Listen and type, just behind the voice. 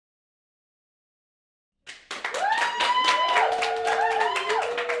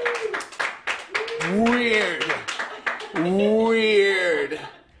Weird. Weird.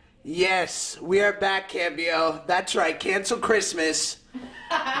 Yes, we are back, Cambio. That's right, cancel Christmas.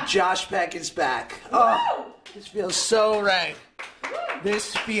 Josh Peck is back. Oh, this feels so right.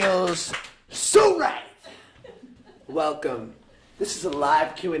 This feels so right. Welcome. This is a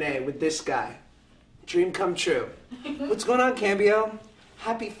live Q&A with this guy. Dream come true. What's going on, Cambio?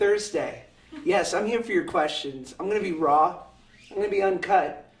 Happy Thursday. Yes, I'm here for your questions. I'm going to be raw, I'm going to be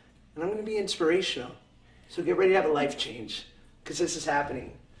uncut, and I'm going to be inspirational. So get ready to have a life change, because this is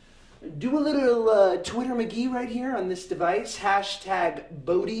happening. Do a little Twitter McGee right here on this device. Hashtag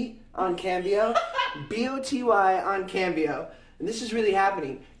Bodie on Cambio. B-O-T-Y on Cambio. And this is really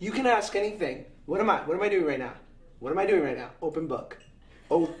happening. You can ask anything. What am I doing right now? What am I doing right now? Open book.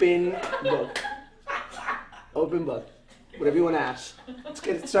 Open book. Open book. Whatever you want to ask. Let's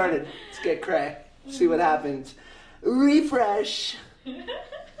get it started. Let's get cray. See what happens. Refresh.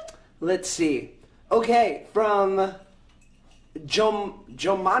 Let's see. Okay, from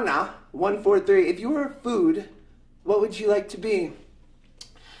Jomana143. If you were a food, what would you like to be?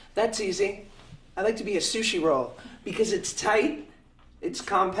 That's easy. I'd like to be a sushi roll because it's tight, it's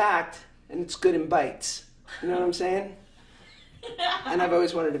compact, and it's good in bites. You know what I'm saying? And I've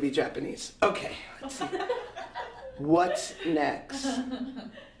always wanted to be Japanese. Okay, let's see. What's next?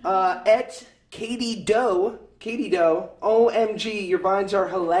 At Katie Doe, OMG, your vines are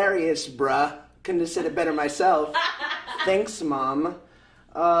hilarious, bruh. Couldn't have said it better myself. Thanks, Mom.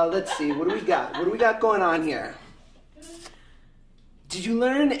 Let's see, what do we got? What do we got going on here? Did you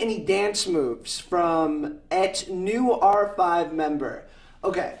learn any dance moves from at new R5 member?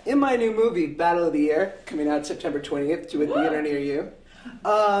 Okay, in my new movie, Battle of the Year, coming out September 20th to a theater near you,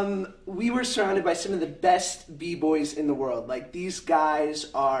 we were surrounded by some of the best b-boys in the world. Like, these guys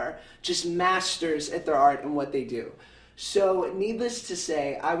are just masters at their art and what they do. So, needless to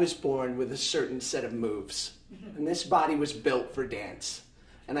say, I was born with a certain set of moves. And this body was built for dance.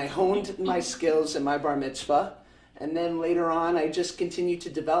 And I honed my skills at my bar mitzvah. And then later on, I just continued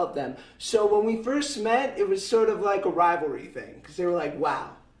to develop them. So when we first met, it was sort of like a rivalry thing. Because they were like,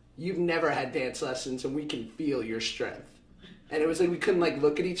 wow, you've never had dance lessons and we can feel your strength. And it was like we couldn't like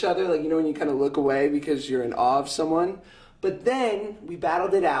look at each other. Like, you know when you kind of look away because you're in awe of someone? But then we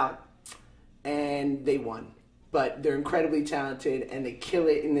battled it out and they won. But they're incredibly talented and they kill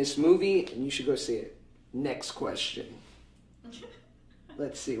it in this movie and you should go see it. Next question.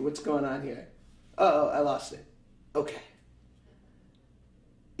 Let's see, what's going on here? Uh-oh, I lost it. Okay.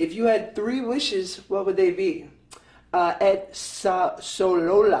 If you had 3 wishes, what would they be? At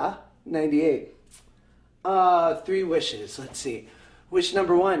Solola98. 3 wishes, let's see. Wish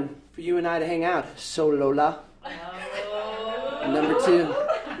number 1, for you and I to hang out. Solola. Oh. Number 2,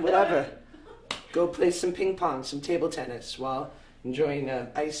 whatever. Go play some ping pong, some table tennis while enjoying an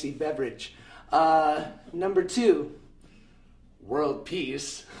icy beverage. Number 2, world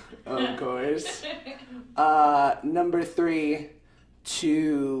peace, of course. Number 3,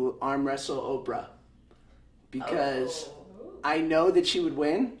 to arm wrestle Oprah. Because I know that she would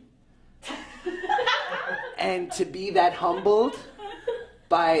win. And to be that humbled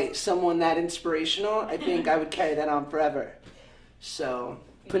by someone that inspirational, I think I would carry that on forever. So,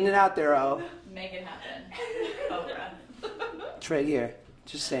 putting it out there, O. Make it happen. Oprah. It's right here.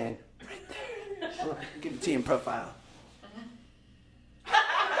 Just saying. Right there. Oh, give it to you in profile.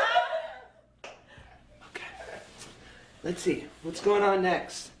 Okay. Let's see. What's going on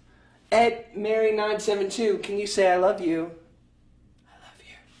next? Ed Mary972, can you say I love you? I love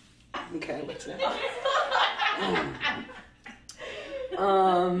you. Okay, what's next?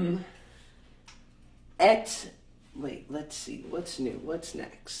 Wait, let's see. What's new? What's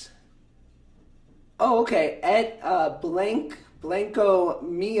next? Oh, okay. Blanco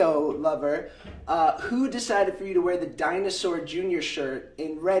Mio lover, who decided for you to wear the Dinosaur Jr. shirt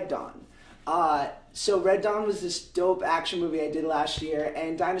in Red Dawn? So Red Dawn was this dope action movie I did last year,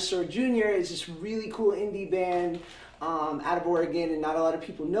 and Dinosaur Jr. is this really cool indie band out of Oregon, and not a lot of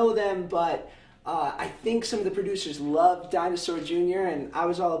people know them, but I think some of the producers love Dinosaur Jr., and I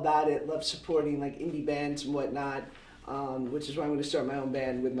was all about it, love supporting like indie bands and whatnot, which is why I'm going to start my own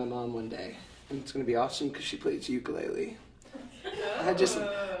band with my mom one day. And it's going to be awesome because she plays ukulele. I just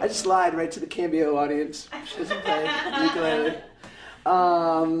lied right to the Cambio audience. She doesn't play ukulele.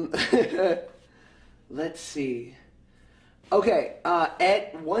 Let's see. Okay,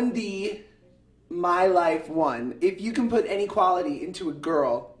 at 1D My Life 1, if you can put any quality into a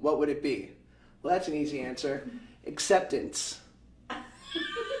girl, what would it be? Well, that's an easy answer. Acceptance.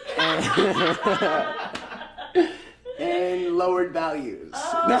 And lowered values.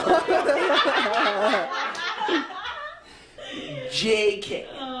 JK.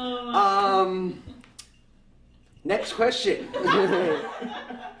 Next question.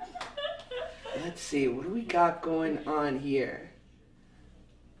 Let's see, what do we got going on here?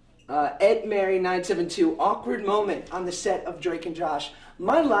 Ed Mary 972, awkward moment on the set of Drake and Josh.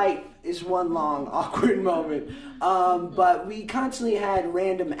 My life is one long awkward moment. But we constantly had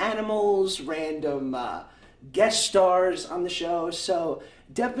random animals, random guest stars on the show. So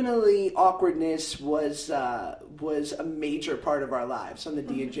definitely awkwardness was a major part of our lives on the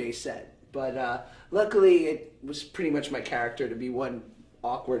D&J set. But luckily it was pretty much my character to be one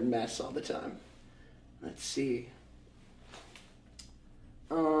awkward mess all the time. Let's see.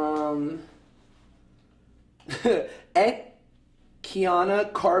 At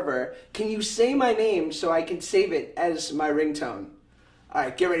Kiana Carver, can you say my name so I can save it as my ringtone?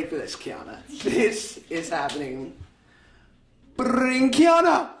 Alright, get ready for this, Kiana. This is happening. Bring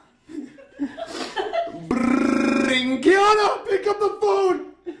Kiana! Bring Kiana! Pick up the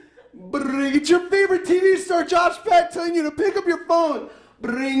phone! Bring, it's your favorite TV star, Josh Peck, telling you to pick up your phone.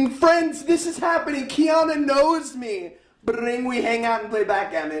 Bring, friends, this is happening. Kiana knows me. Bring, we hang out and play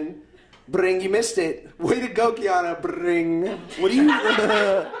backgammon. Bring, you missed it. Way to go, Kiana. Bring. What do you...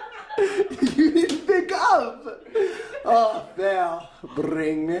 You didn't pick up. Oh, fail.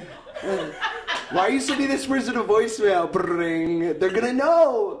 Bring. Why are you sending this person a voicemail? Bring. They're gonna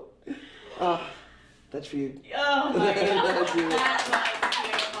know. Oh, that's for you. Oh my God.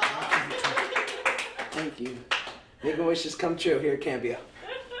 Thank you. Making wishes come true here at Cambio.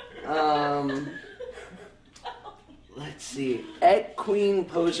 Let's see. Ed Queen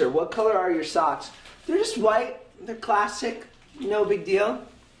Poser, what color are your socks? They're just white. They're classic. No big deal.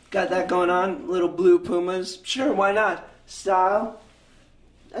 Got that going on. Little blue Pumas. Sure, why not? Style.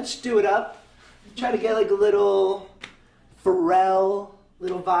 Let's do it up. Try to get like a little Pharrell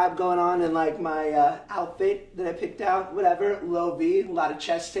little vibe going on in like my outfit that I picked out. Whatever. Low V. A lot of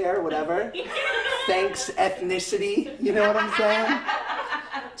chest hair. Whatever. Thanks ethnicity. You know what I'm saying?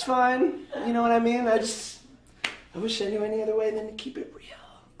 It's fine. You know what I mean? I wish I knew any other way than to keep it real.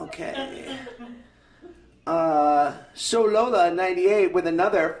 Okay. So Lola 98 with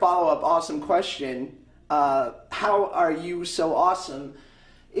another follow-up awesome question. How are you so awesome?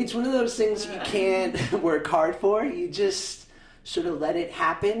 It's one of those things you can't work hard for. You just sort of let it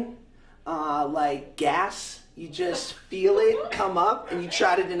happen. Like gas. You just feel it come up and you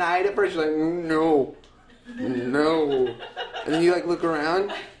try to deny it at first. You're like, no. No. And then you like look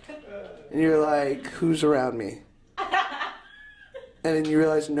around and you're like, who's around me? And then you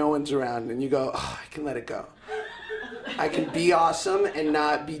realize no one's around, and you go, oh, I can let it go. I can be awesome and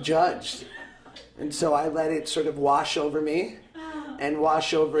not be judged. And so I let it sort of wash over me and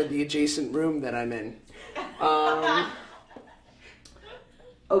wash over the adjacent room that I'm in.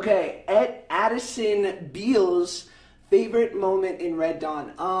 Okay, at Addison Beals, favorite moment in Red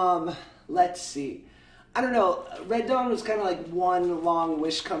Dawn. Let's see. I don't know, Red Dawn was kind of like one long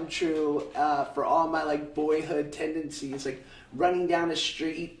wish come true for all my like boyhood tendencies, like running down a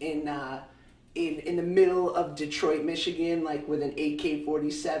street in the middle of Detroit, Michigan, like with an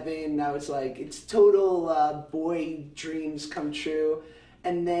AK-47. I was like, it's total boy dreams come true.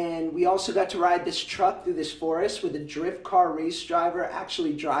 And then we also got to ride this truck through this forest with a drift car race driver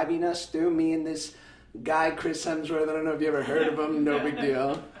actually driving us through, me and this guy, Chris Hemsworth. I don't know if you ever heard of him, no big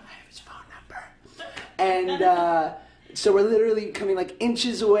deal. And so we're literally coming like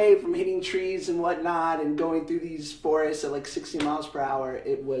inches away from hitting trees and whatnot and going through these forests at like 60 miles per hour.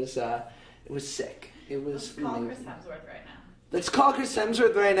 It was sick. It was Let's call amazing. Chris Hemsworth right now. Let's call Chris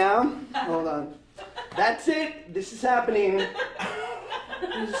Hemsworth right now. Hold on. That's it. This is happening.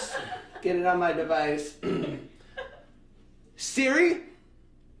 Just get it on my device. Siri?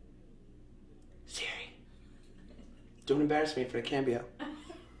 Siri. Don't embarrass me for a Cambio.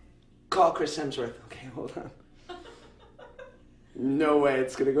 Call Chris Hemsworth. Okay, hold on. No way,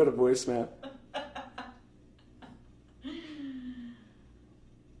 it's gonna go to voicemail.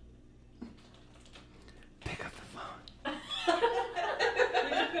 Pick up the phone.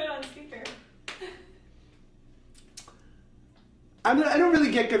 You should put it on speaker. I don't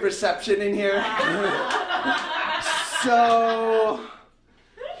really get good reception in here. So,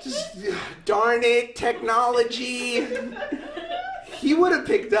 just darn it, technology. He would have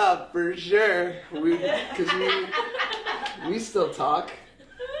picked up for sure, because we still talk.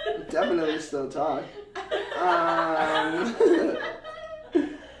 Definitely still talk.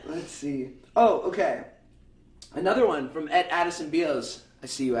 Let's see. Oh, okay. Another one from Addison Beals. I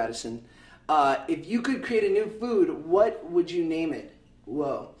see you, Addison. If you could create a new food, what would you name it?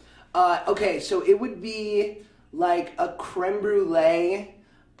 Whoa. Okay, so it would be like a creme brulee,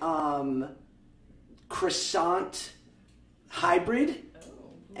 croissant hybrid,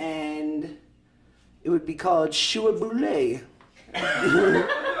 and it would be called Chua Brûlée.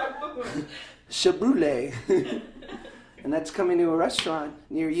 Chua Brûlée. And that's coming to a restaurant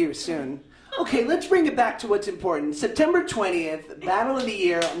near you soon. Okay, let's bring it back to what's important. September 20th, Battle of the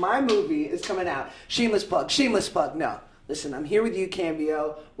Year, my movie is coming out. Shameless plug, shameless plug. No, listen, I'm here with you,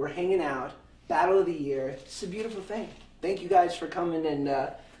 Cambio. We're hanging out. Battle of the Year. It's a beautiful thing. Thank you guys for coming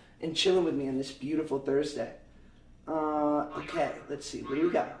and chilling with me on this beautiful Thursday. Okay, let's see. What do we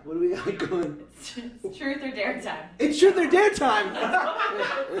got? What do we got going? It's truth or dare time. It's truth or dare time.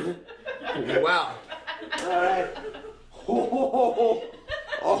 Wow. All right.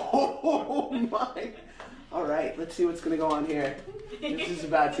 Oh my. All right, let's see what's going to go on here. This is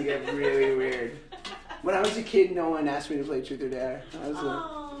about to get really weird. When I was a kid, no one asked me to play truth or dare.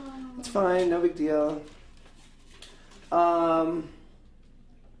 It's fine, no big deal.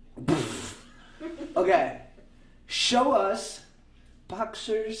 Okay. Show us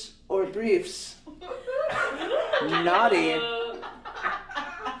boxers or briefs. Naughty.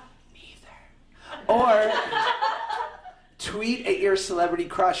 Neither. Or tweet at your celebrity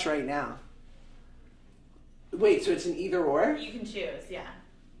crush right now. Wait, so it's an either or? You can choose, yeah.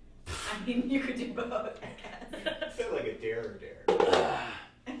 I mean, you could do both, I guess. I feel like a dare.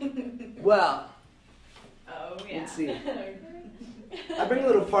 Well, Oh, yeah. let's see. I bring a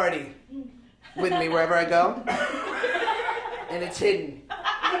little party with me wherever I go, and it's hidden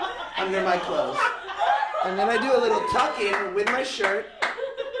under my clothes. And then I do a little tuck in with my shirt.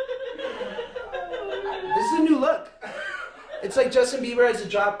 This is a new look. It's like Justin Bieber has a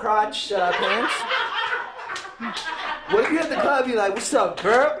drop crotch pants. What if you're at the club, you're like, what's up,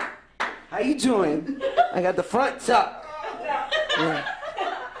 girl? How you doing? I got the front tuck. Yeah.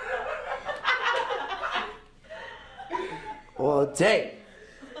 All day.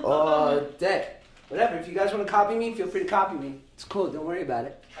 All day. Whatever, if you guys want to copy me, feel free to copy me. It's cool, don't worry about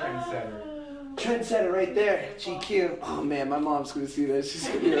it. Trendsetter right there, GQ. Oh man, my mom's gonna see this. She's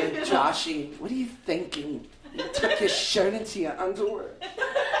gonna be like, Joshy, what are you thinking? You tuck your shirt into your underwear.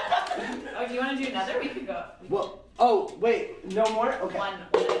 Oh, do you want to do another? We could go. Well, oh, wait, no more? Okay. One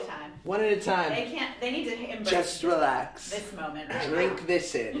at a time. One at a time. They need to embrace Just relax. this moment. Right? Drink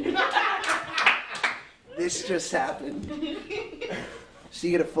this in. This just happened. So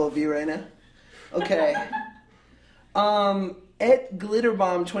you get a full view right now? Okay. At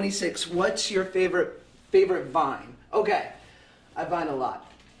Glitterbomb26, what's your favorite Vine? Okay. I Vine a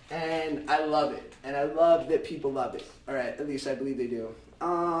lot. And I love it. And I love that people love it. Alright, at least I believe they do.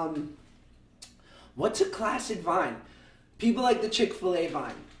 What's a classic Vine? People like the Chick-fil-A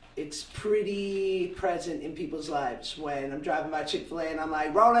Vine. It's pretty present in people's lives when I'm driving by Chick-fil-A and I'm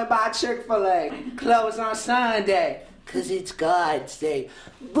like, rolling by Chick-fil-A, closed on Sunday, 'cause it's God's day,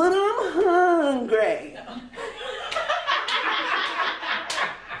 but I'm hungry.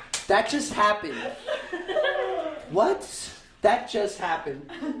 That just happened. What? That just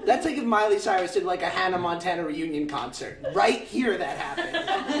happened. That's like if Miley Cyrus did like a Hannah Montana reunion concert. Right here that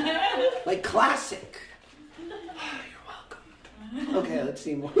happened. Like classic. Okay, let's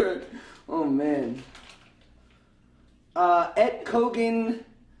see more. Oh man. At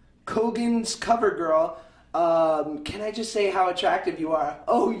Kogan's cover girl. Can I just say how attractive you are?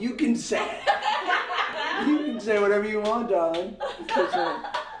 Oh, you can say it. You can say whatever you want, darling.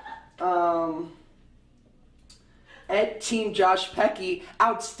 At Team Josh Pecky,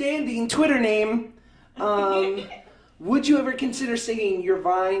 outstanding Twitter name. Would you ever consider singing your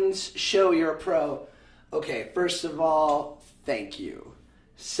Vines show you're a pro? Okay, first of all, thank you.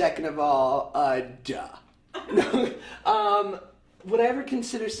 Second of all, duh. Would I ever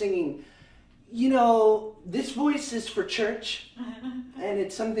consider singing? You know, this voice is for church, and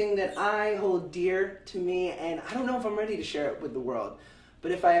it's something that I hold dear to me, and I don't know if I'm ready to share it with the world.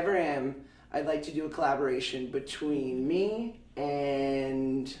 But if I ever am, I'd like to do a collaboration between me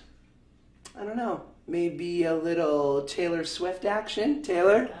and, I don't know, maybe a little Taylor Swift action.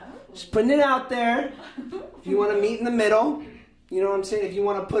 Taylor, just putting it out there. If you want to meet in the middle, you know what I'm saying? If you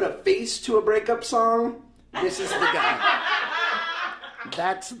want to put a face to a breakup song, this is the guy.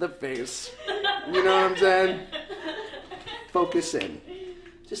 That's the face. You know what I'm saying? Focus in.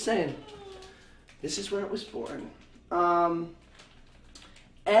 Just saying. This is where it was born.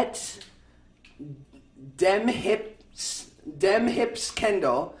 At Dem Hips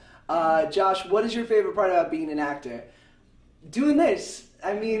Kendall, Josh, what is your favorite part about being an actor? Doing this.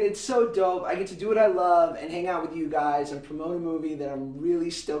 I mean, it's so dope. I get to do what I love and hang out with you guys and promote a movie that I'm really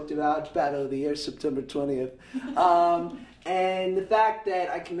stoked about. Battle of the Year, September 20th. And the fact that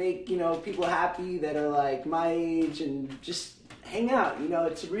I can make, you know, people happy that are like my age and just hang out. You know,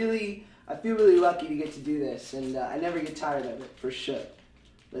 it's really, I feel really lucky to get to do this, and I never get tired of it, for sure.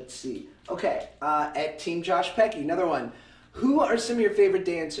 Let's see. Okay, at Team Josh Pecky, another one. Who are some of your favorite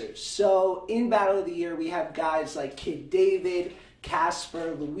dancers? So in Battle of the Year, we have guys like Kid David,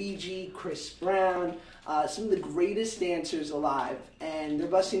 Casper, Luigi, Chris Brown, some of the greatest dancers alive, and they're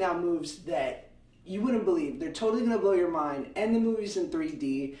busting out moves that you wouldn't believe. They're totally going to blow your mind, and the movie's in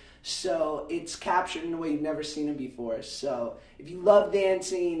 3D, so it's captured in a way you've never seen it before. So if you love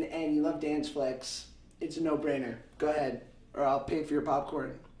dancing and you love dance flex, it's a no-brainer. Go ahead, or I'll pay for your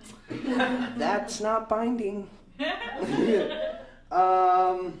popcorn. That's not binding.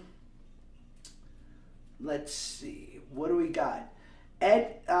 Let's see. What do we got?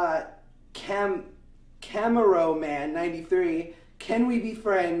 Ed Camaro Man 93. Can we be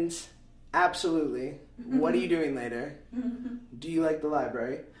friends? Absolutely. What are you doing later? Do you like the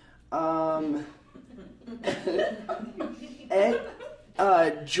library?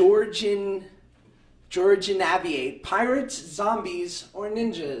 Ed Georgian Aviate. Pirates, zombies, or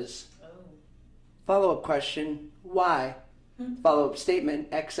ninjas? Follow-up question. Why? Follow-up statement.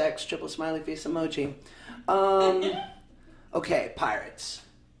 XX triple smiley face emoji. Okay, pirates.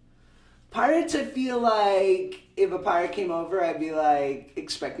 Pirates, I feel like if a pirate came over, I'd be like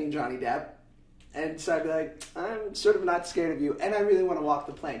expecting Johnny Depp. And so I'd be like, I'm sort of not scared of you, and I really want to walk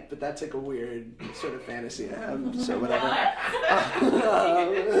the plank, but that's like a weird sort of fantasy I have, so whatever.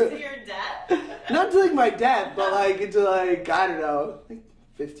 To your death? Not to like my death, but like into like, I don't know, like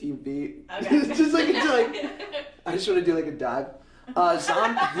 15 feet. Okay. Just like into like, I just want to do like a dive.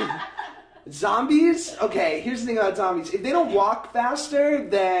 Zombies? Okay, here's the thing about zombies. If they don't walk faster,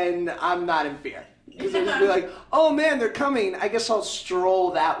 then I'm not in fear. Because they'll just be like, oh man, they're coming. I guess I'll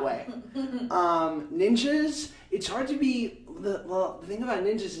stroll that way. Ninjas, it's hard to be, the thing about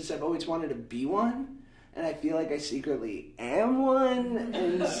ninjas is I've always wanted to be one. And I feel like I secretly am one.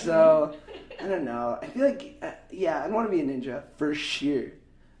 And so, I don't know. I feel like, yeah, I want to be a ninja, for sure.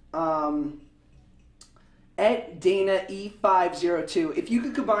 At Dana E502, if you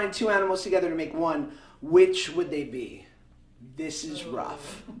could combine two animals together to make one, which would they be? This is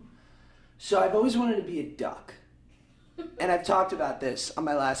rough. So I've always wanted to be a duck. And I've talked about this on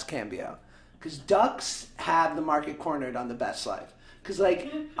my last Cambio. Because ducks have the market cornered on the best life. Because,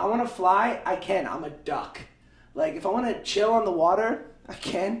 like, I want to fly, I can. I'm a duck. Like, if I want to chill on the water, I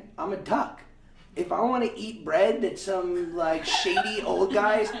can. I'm a duck. If I want to eat bread that some, like, shady old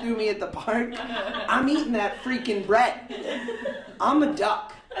guys threw me at the park, I'm eating that freaking bread. I'm a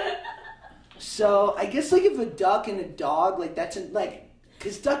duck. So I guess, like, if a duck and a dog, like, that's, like,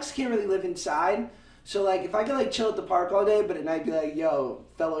 because ducks can't really live inside. So, like, if I could, like, chill at the park all day, but at night be like, yo,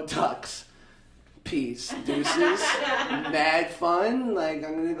 fellow ducks, peace, deuces, mad fun. Like,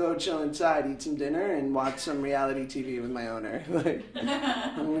 I'm going to go chill inside, eat some dinner, and watch some reality TV with my owner. Like,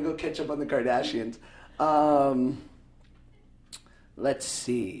 I'm going to go catch up on the Kardashians. Let's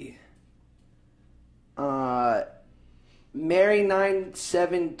see.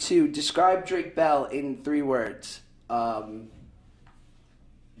 Mary972, describe Drake Bell in 3 words.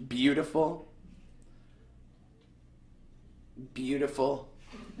 Beautiful,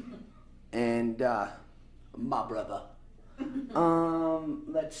 and my brother.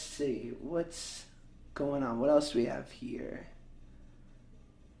 Let's see, what's going on? What else do we have here?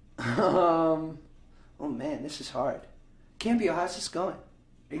 Oh man, this is hard. Cambio, how's this going?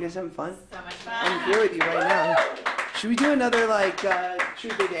 Are you guys having fun? So much fun. I'm here with you right now. Should we do another like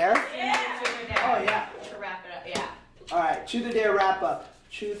truth or dare? Yeah, truth or dare. Oh yeah. To wrap it up, yeah. All right, truth or dare wrap up.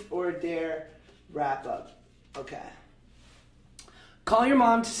 Truth or dare wrap up. Okay. Call your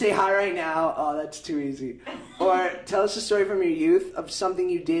mom to say hi right now. Oh, that's too easy. Or tell us a story from your youth of something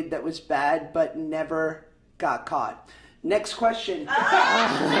you did that was bad but never got caught. Next question.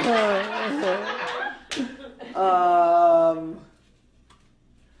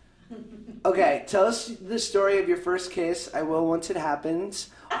 Okay, tell us the story of your first kiss. I will once it happens.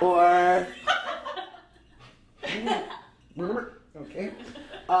 Or... Okay.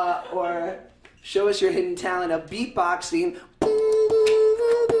 Or show us your hidden talent of beatboxing.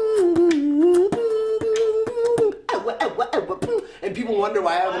 And people wonder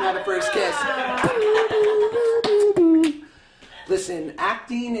why I haven't had a first kiss. Listen,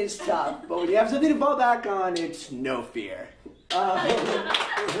 acting is tough, but when you have something to fall back on, it's no fear. Is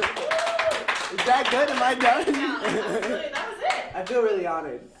that good? Am I done? Absolutely, that was it. I feel really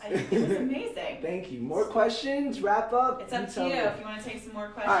honored. It was amazing. Thank you. More questions? Wrap up? It's up to you if you want to take some more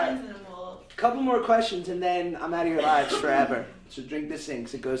questions, right. and then we'll... Couple more questions, and then I'm out of your lives forever. So drink this thing,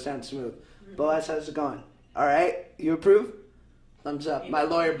 because it goes down smooth. Boaz, how's it going? All right? You approve? Thumbs up. My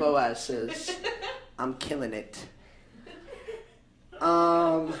lawyer, Boaz, says, I'm killing it.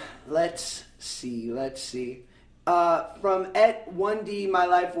 Let's see. From at 1D My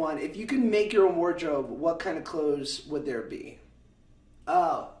Life 1, if you could make your own wardrobe, what kind of clothes would there be?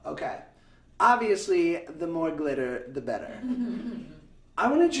 Oh, okay. Obviously, the more glitter, the better. I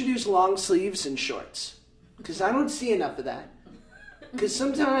want to introduce long sleeves and shorts, because I don't see enough of that. Because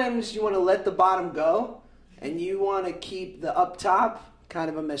sometimes you want to let the bottom go, and you want to keep the up top kind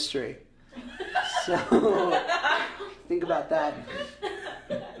of a mystery. So, think about that.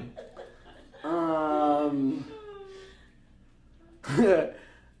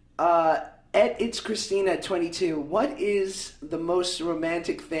 At It's Christina 22, what is the most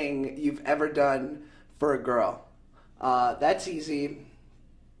romantic thing you've ever done for a girl? That's easy.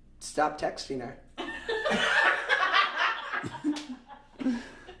 Stop texting her.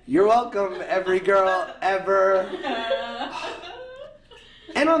 You're welcome, every girl ever.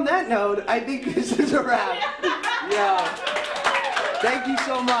 And on that note, I think this is a wrap. Yeah. Thank you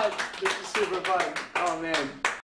so much. This is super fun. Oh, man.